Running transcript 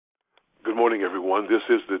Good morning, everyone. This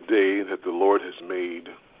is the day that the Lord has made.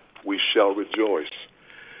 We shall rejoice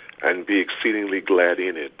and be exceedingly glad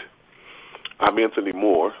in it. I'm Anthony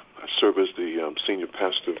Moore. I serve as the senior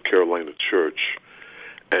pastor of Carolina Church,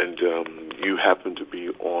 and you happen to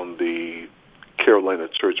be on the Carolina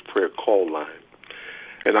Church prayer call line.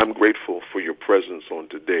 And I'm grateful for your presence on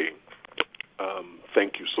today.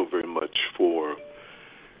 Thank you so very much for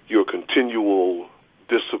your continual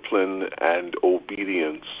discipline and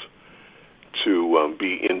obedience to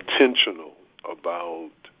be intentional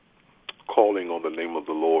about calling on the name of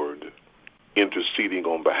the Lord, interceding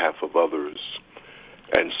on behalf of others,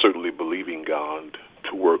 and certainly believing God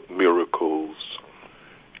to work miracles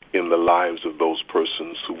in the lives of those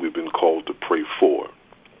persons who we've been called to pray for.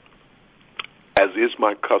 As is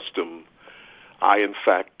my custom, I in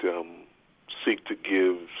fact seek to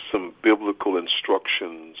give some biblical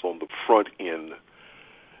instructions on the front end,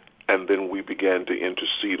 and then we began to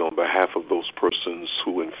intercede on behalf of those persons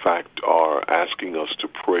who, in fact, are asking us to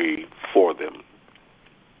pray for them.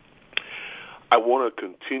 I want to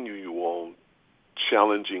continue, you all,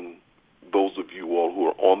 challenging those of you all who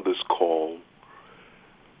are on this call,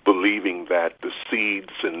 believing that the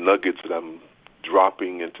seeds and nuggets that I'm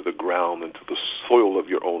dropping into the ground, into the soil of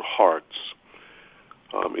your own hearts,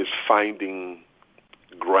 is finding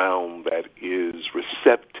ground that is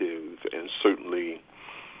receptive and certainly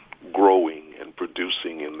growing and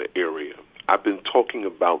producing in the area. I've been talking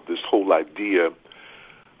about this whole idea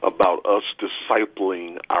about us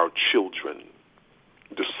discipling our children.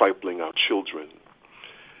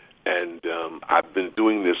 And I've been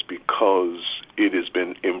doing this because it has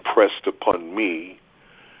been impressed upon me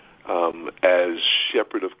as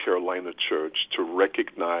shepherd of Carolina Church to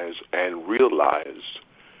recognize and realize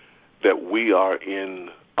that we are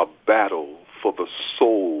in a battle for the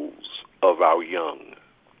souls of our young.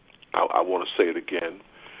 I want to say it again.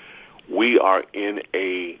 We are in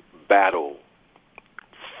a battle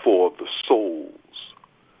for the souls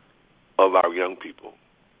of our young people.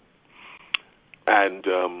 And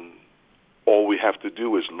all we have to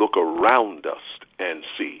do is look around us and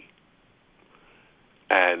see.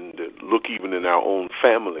 And look even in our own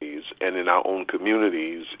families and in our own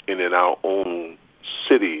communities and in our own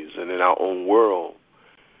cities and in our own world.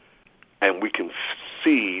 And we can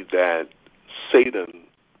see that Satan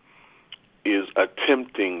is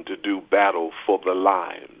attempting to do battle for the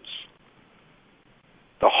lives,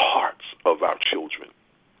 the hearts of our children.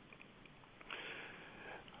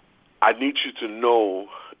 I need you to know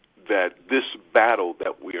that this battle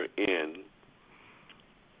that we're in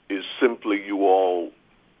is simply, you all,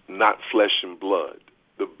 not flesh and blood.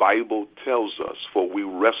 The Bible tells us, for we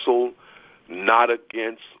wrestle not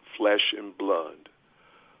against flesh and blood,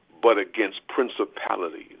 but against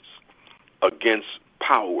principalities, against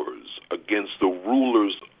powers, against the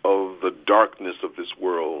rulers of the darkness of this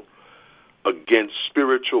world, against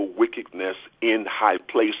spiritual wickedness in high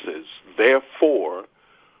places. Therefore,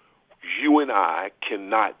 you and I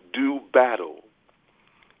cannot do battle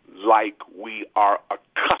like we are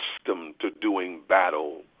accustomed to doing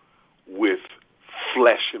battle with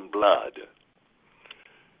flesh and blood.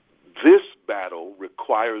 This battle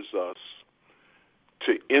requires us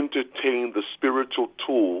to entertain the spiritual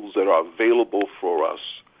tools that are available for us,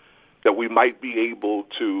 that we might be able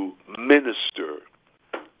to minister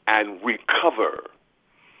and recover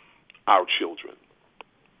our children.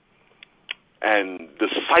 And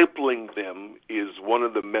discipling them is one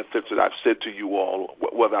of the methods that I've said to you all,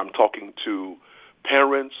 whether I'm talking to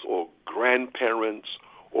parents or grandparents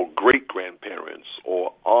or great-grandparents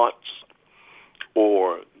or aunts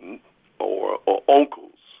or uncles.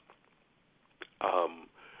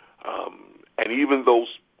 And even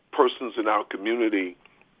those persons in our community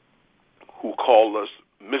who call us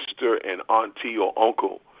Mr. and Auntie or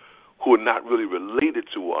Uncle, who are not really related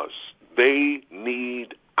to us, they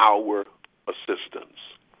need our assistance.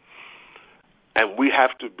 And we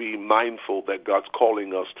have to be mindful that God's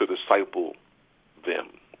calling us to disciple them.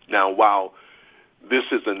 Now, while this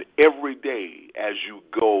is an everyday, as you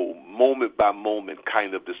go, moment by moment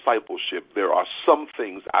kind of discipleship, there are some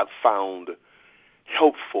things I've found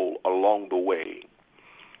helpful along the way.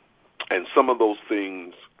 And some of those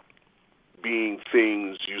things being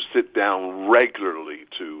things you sit down regularly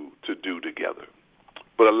to do together.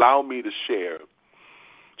 But allow me to share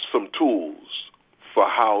some tools for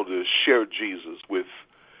how to share Jesus with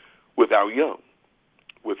our young.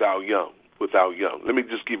 Let me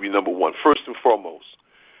just give you number one. First and foremost,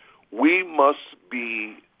 we must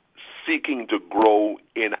be seeking to grow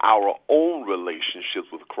in our own relationships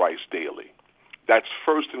with Christ daily. That's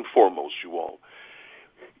first and foremost, you all.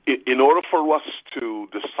 In order for us to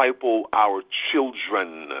disciple our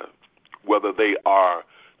children, whether they are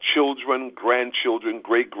children, grandchildren,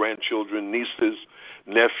 great-grandchildren, nieces,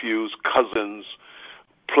 nephews, cousins,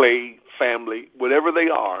 play, family, whatever they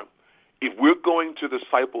are. If we're going to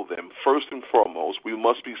disciple them, first and foremost, we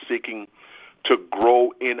must be seeking to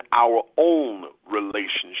grow in our own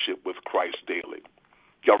relationship with Christ daily.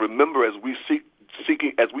 Y'all remember, as we seek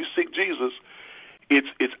Jesus,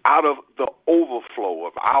 it's out of the overflow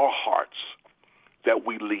of our hearts that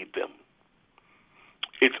we lead them.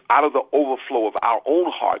 It's out of the overflow of our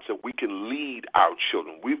own hearts that we can lead our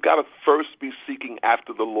children. We've got to first be seeking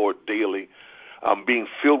after the Lord daily, being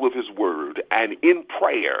filled with his word, and in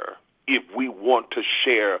prayer if we want to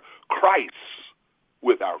share Christ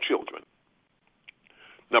with our children.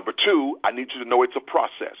 Number two, I need you to know it's a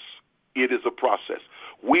process. It is a process.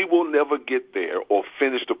 We will never get there or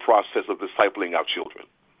finish the process of discipling our children,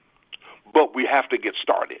 but we have to get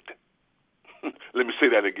started. Let me say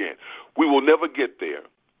that again. We will never get there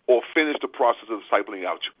or finish the process of discipling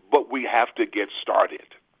our children, but we have to get started.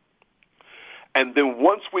 And then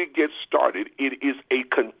once we get started, it is a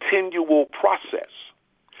continual process.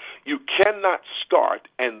 You cannot start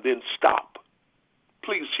and then stop.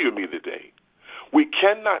 Please hear me today. We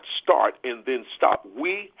cannot start and then stop.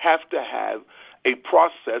 We have to have a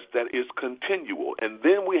process that is continual, and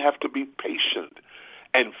then we have to be patient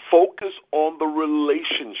and focus on the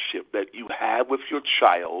relationship that you have with your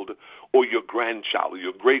child or your grandchild or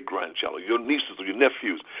your great-grandchild or your nieces or your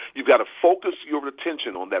nephews. You've got to focus your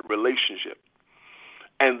attention on that relationship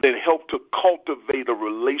and then help to cultivate a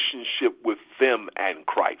relationship with them and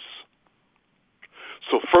Christ.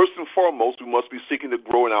 So first and foremost, we must be seeking to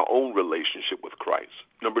grow in our own relationship with Christ.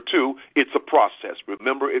 Number two, it's a process.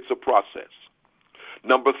 Remember, it's a process.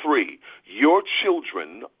 Number three, your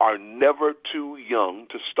children are never too young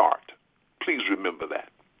to start. Please remember that.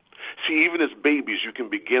 See, even as babies, you can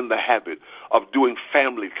begin the habit of doing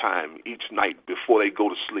family time each night before they go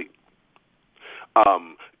to sleep.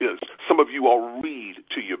 Some of you all read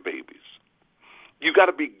to your babies. You got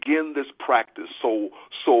to begin this practice. So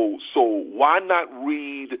why not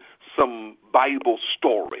read some Bible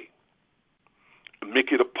story?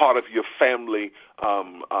 Make it a part of your family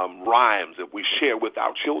rhymes that we share with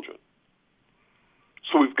our children.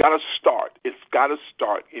 So we've got to start. It's got to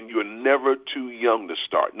start, and you're never too young to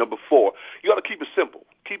start. Number four, you got to keep it simple.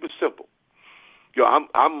 Keep it simple.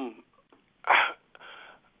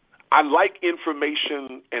 I like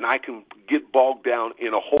information, and I can get bogged down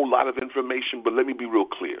in a whole lot of information, but let me be real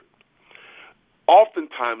clear.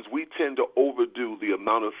 Oftentimes, we tend to overdo the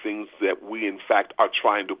amount of things that we, in fact, are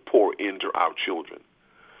trying to pour into our children.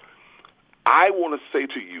 I want to say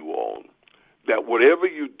to you all that whatever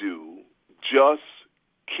you do, just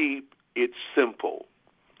keep it simple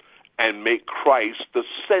and make Christ the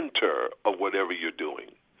center of whatever you're doing.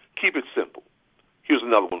 Keep it simple. Here's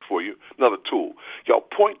another one for you, another tool. Y'all,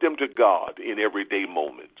 point them to God in everyday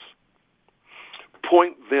moments.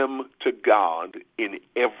 Point them to God in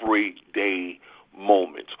everyday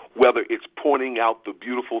moments, whether it's pointing out the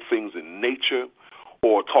beautiful things in nature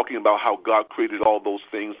or talking about how God created all those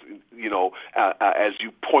things, as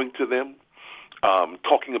you point to them,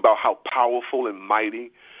 talking about how powerful and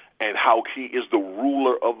mighty and how he is the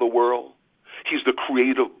ruler of the world. He's the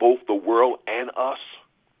creator of both the world and us.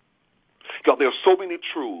 God, there are so many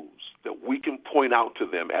truths that we can point out to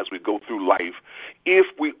them as we go through life if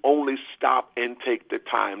we only stop and take the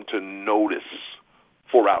time to notice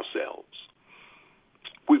for ourselves.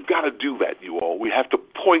 We've got to do that, you all. We have to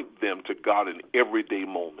point them to God in everyday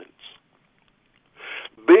moments.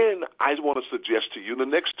 Then I want to suggest to you the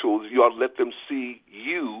next tool is you ought to let them see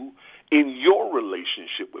you in your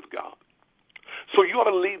relationship with God. So you ought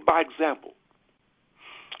to lead by example.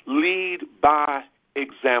 Lead by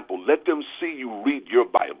example. Let them see you read your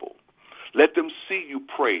Bible. Let them see you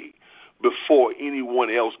pray before anyone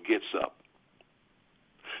else gets up.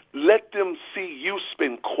 Let them see you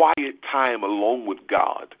spend quiet time alone with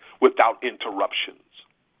God without interruptions.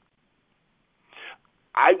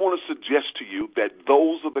 I want to suggest to you that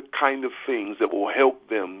those are the kind of things that will help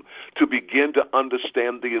them to begin to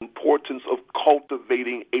understand the importance of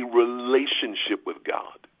cultivating a relationship with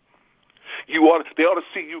God. They ought to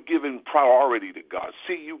see you giving priority to God,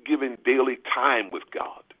 see you giving daily time with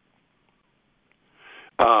God.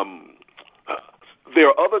 There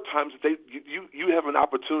are other times that you have an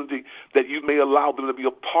opportunity that you may allow them to be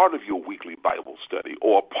a part of your weekly Bible study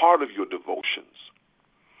or a part of your devotions.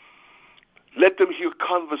 Let them hear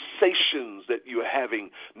conversations that you're having,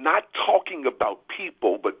 not talking about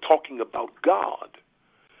people, but talking about God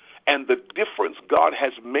and the difference God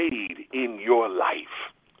has made in your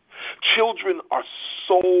life. Children are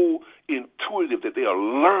so intuitive that they are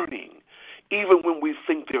learning, even when we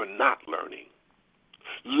think they're not learning.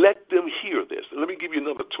 Let them hear this. And let me give you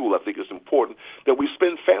another tool I think is important, that we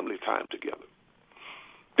spend family time together.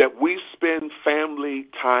 That we spend family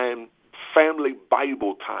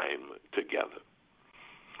Bible time together,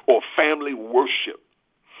 or family worship.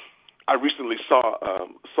 I recently saw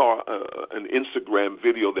an Instagram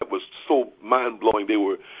video that was so mind blowing.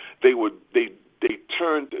 They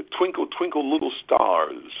turned "Twinkle Twinkle Little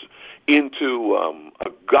Stars" into a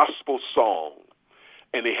gospel song,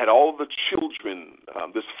 and they had all the children.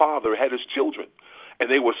 This father had his children, and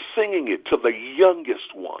they were singing it to the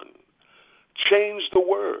youngest one. Changed the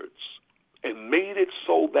words and made it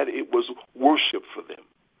so that it was worship for them.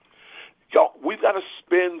 Y'all, we've got to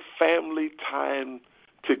spend family time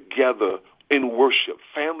together in worship,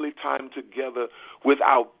 family time together with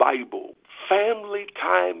our Bible, family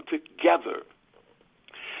time together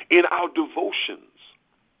in our devotions.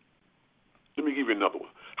 Let me give you another one.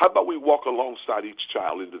 How about we walk alongside each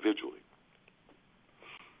child individually?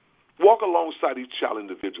 Walk alongside each child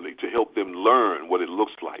individually to help them learn what it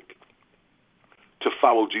looks like to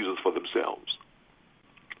follow Jesus for themselves.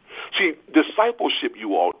 See, discipleship,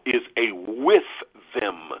 you all, is a with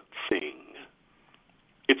them thing.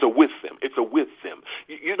 It's a with them. It's a with them.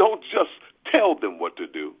 You don't just tell them what to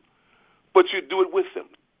do, but you do it with them.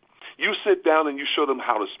 You sit down and you show them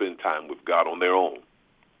how to spend time with God on their own.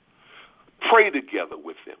 Pray together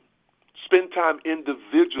with them. Spend time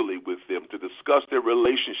individually with them to discuss their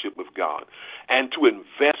relationship with God and to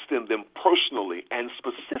invest in them personally and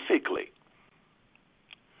specifically.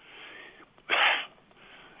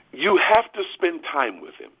 You have to spend time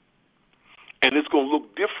with him. And it's going to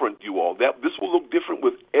look different, you all. This will look different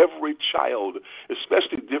with every child,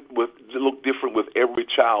 especially look different with every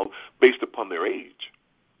child based upon their age.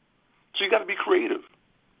 So you got to be creative.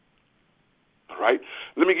 All right?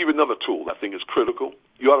 Let me give you another tool I think is critical.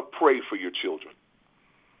 You ought to pray for your children.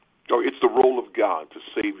 Or it's the role of God to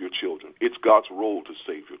save your children. It's God's role to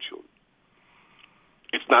save your children.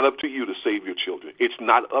 It's not up to you to save your children. It's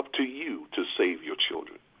not up to you to save your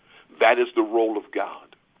children. That is the role of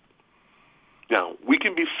God. Now, we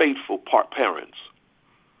can be faithful parents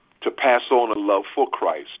to pass on a love for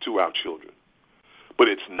Christ to our children, but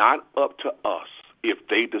it's not up to us if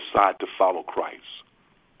they decide to follow Christ.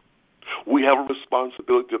 We have a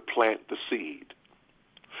responsibility to plant the seed,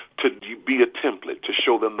 to be a template, to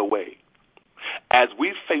show them the way. As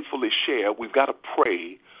we faithfully share, we've got to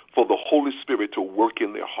pray for the Holy Spirit to work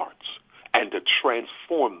in their hearts and to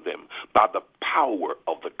transform them by the power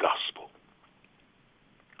of the gospel.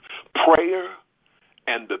 Prayer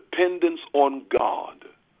and dependence on God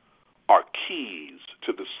are keys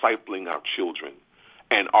to discipling our children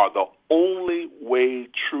and are the only way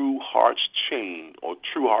true heart change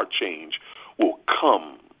will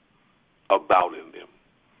come about in them.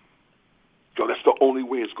 So that's the only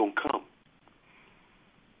way it's going to come.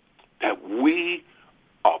 That we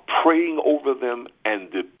are praying over them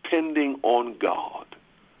and depending on God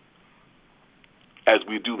as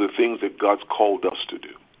we do the things that God's called us to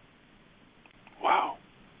do. Wow.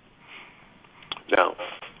 Now,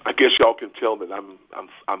 I guess y'all can tell that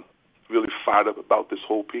I'm really fired up about this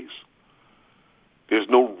whole piece. There's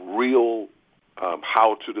no real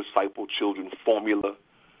how to disciple children formula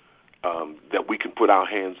that we can put our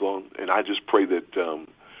hands on, and I just pray that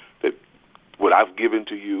that what I've given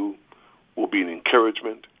to you will be an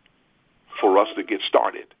encouragement for us to get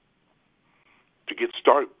started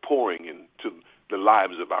pouring into the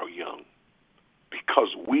lives of our young,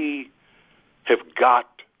 because we have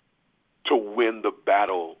got to win the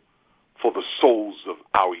battle for the souls of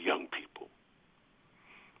our young people.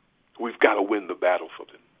 We've got to win the battle for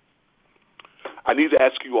them. I need to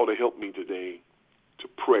ask you all to help me today to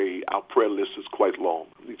pray. Our prayer list is quite long.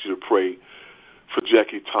 I need you to pray for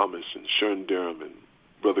Jackie Thomas and Sharon Durham and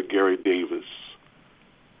Brother Gary Davis,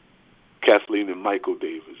 Kathleen and Michael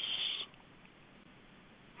Davis,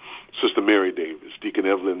 Sister Mary Davis, Deacon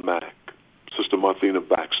Evelyn Mack, Sister Marthena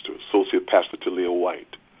Baxter, Associate Pastor Talia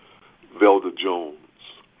White, Velda Jones,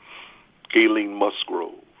 Gayleen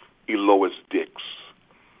Musgrove, Elois Dix,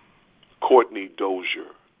 Courtney Dozier,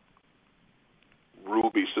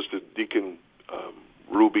 Ruby, Sister Deacon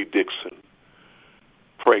Ruby Dixon,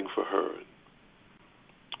 praying for her,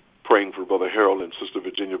 praying for Brother Harold and Sister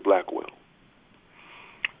Virginia Blackwell.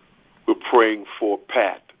 We're praying for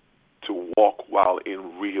Pat to walk while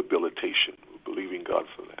in rehabilitation. We're believing God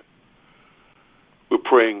for that. We're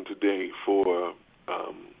praying today for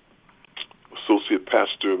Associate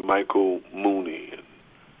Pastor Michael Mooney,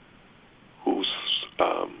 whose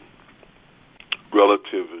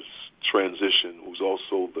relative is transitioned, who's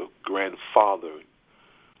also the grandfather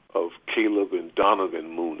of Caleb and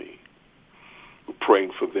Donovan Mooney. We're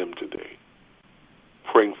praying for them today.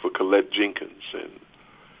 praying for Colette Jenkins and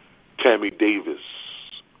Tammy Davis,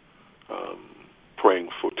 praying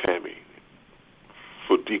for Tammy,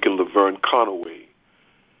 for Deacon Laverne Conaway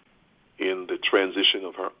in the transition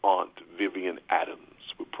of her aunt, Vivian Adams.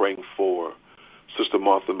 We're praying for Sister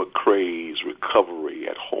Martha McCrae's recovery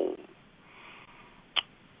at home.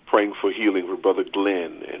 Praying for healing for Brother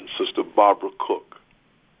Glenn and Sister Barbara Cook.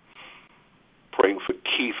 Praying for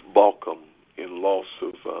Keith Balcom in loss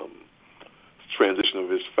of transition of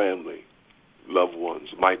his family, loved ones,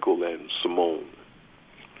 Michael and Simone.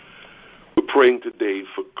 We're praying today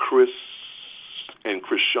for Chris and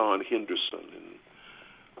Krishawn Henderson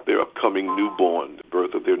and their upcoming newborn, the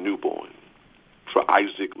birth of their newborn. For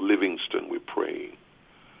Isaac Livingston, we're praying.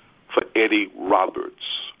 For Eddie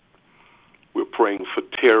Roberts. We're praying for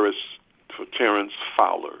Terrence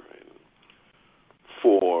Fowler. And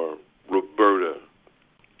for Roberta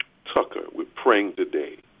Tucker. We're praying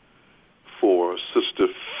today for Sister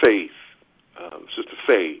Faye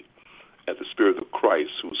at the Spirit of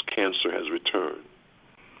Christ, whose cancer has returned.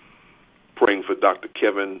 Praying for Dr.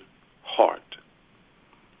 Kevin Hart.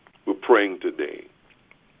 We're praying today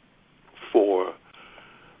for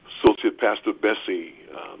Associate Pastor Bessie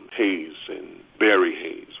Hayes and Barry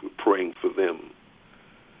Hayes. We're praying for them.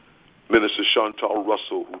 Minister Chantal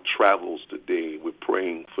Russell, who travels today, we're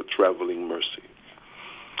praying for traveling mercy.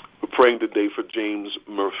 We're praying today for James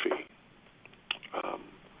Murphy.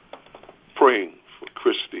 Praying for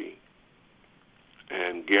Christy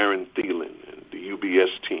and Garen Thielen and the UBS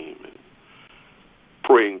team. And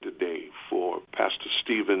praying today for Pastor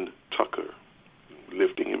Stephen Tucker,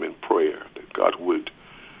 lifting him in prayer that God would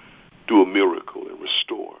do a miracle and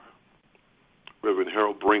restore. Reverend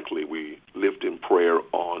Harold Brinkley, we lift in prayer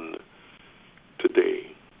on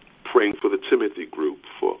today. Praying for the Timothy group,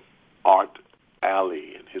 for Art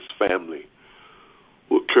Alley and his family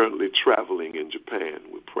who are currently traveling in Japan.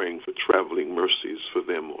 We're praying for traveling mercies for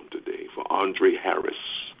them on today. For Andre Harris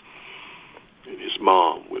and his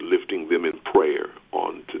mom, we're lifting them in prayer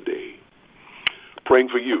on today. Praying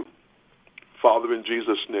for you. Father, in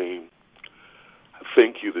Jesus' name, I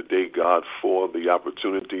thank you today, God, for the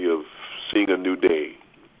opportunity of seeing a new day.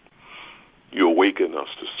 You awaken us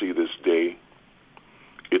to see this day.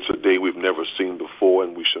 It's a day we've never seen before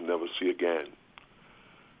and we shall never see again.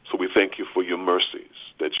 So we thank you for your mercies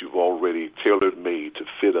that you've already tailor-made to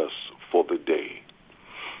fit us for the day.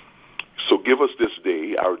 So give us this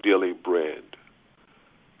day our daily bread.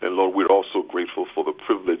 And Lord, we're also grateful for the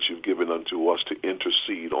privilege you've given unto us to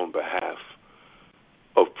intercede on behalf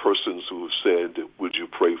of persons who have said, would you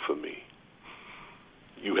pray for me?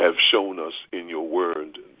 You have shown us in your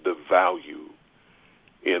word the value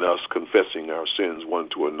in us confessing our sins one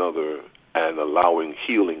to another and allowing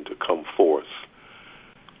healing to come forth.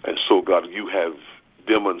 And so, God, you have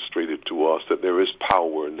demonstrated to us that there is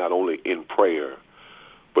power not only in prayer,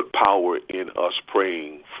 but power in us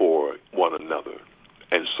praying for one another.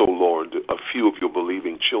 And so, Lord, a few of your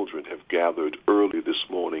believing children have gathered early this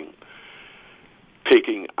morning,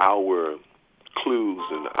 taking our clues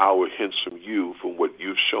and our hints from you, from what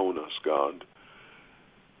you've shown us, God,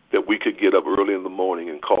 that we could get up early in the morning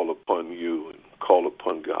and call upon you and call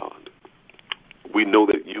upon God. We know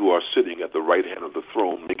that you are sitting at the right hand of the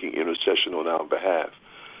throne making intercession on our behalf.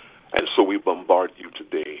 And so we bombard you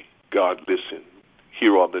today. God, listen,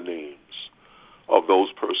 here are the names of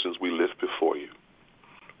those persons we lift before you.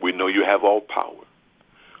 We know you have all power.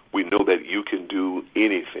 We know that you can do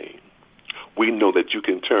anything. We know that you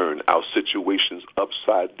can turn our situations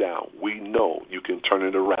upside down. We know you can turn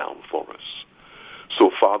it around for us.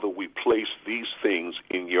 So, Father, we place these things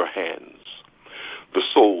in your hands. The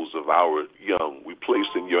souls of our young, we place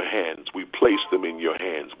in your hands. We place them in your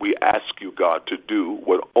hands. We ask you, God, to do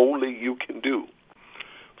what only you can do.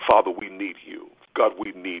 Father, we need you. God,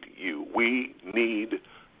 we need you. We need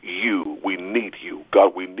you. We need you.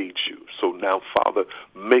 God, we need you. So now, Father,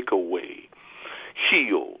 make a way.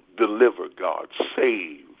 Heal, deliver, God.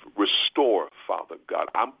 Save, restore, Father God.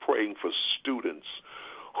 I'm praying for students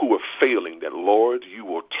who are failing, that, Lord, you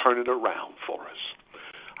will turn it around for us.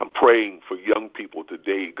 I'm praying for young people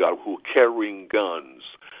today, God, who are carrying guns.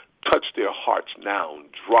 Touch their hearts now and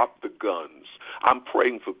drop the guns. I'm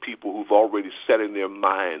praying for people who've already set in their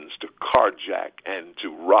minds to carjack and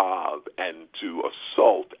to rob and to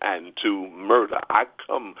assault and to murder. I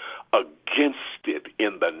come against it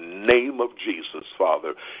in the name of Jesus,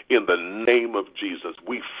 Father. In the name of Jesus,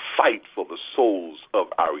 we fight for the souls of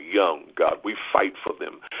our young, God. We fight for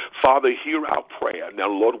them. Father, hear our prayer. Now,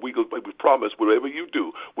 Lord, we promise whatever you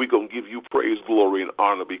do, we're going to give you praise, glory, and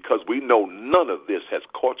honor because we know none of this has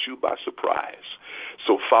caught you by surprise.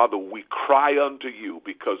 So, Father, we cry unto you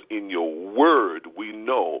because in your word we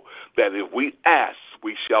know that if we ask,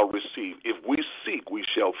 we shall receive. If we seek, we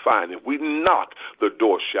shall find. If we knock, the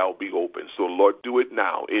door shall be open. So, Lord, do it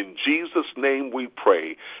now. In Jesus' name we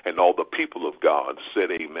pray. And all the people of God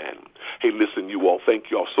said amen. Hey, listen, you all, thank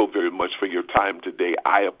you all so very much for your time today.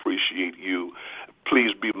 I appreciate you.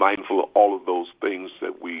 Please be mindful of all of those things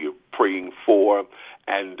that we are praying for.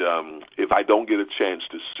 And if I don't get a chance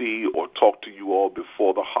to see or talk to you all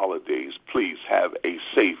before the holidays, please have a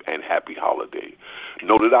safe and happy holiday.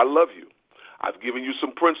 Know that I love you. I've given you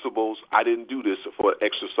some principles. I didn't do this for an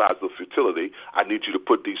exercise of futility. I need you to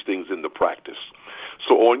put these things into practice.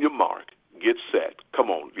 So on your mark, get set.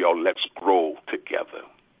 Come on, y'all, let's grow together.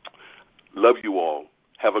 Love you all.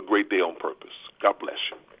 Have a great day on purpose. God bless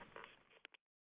you.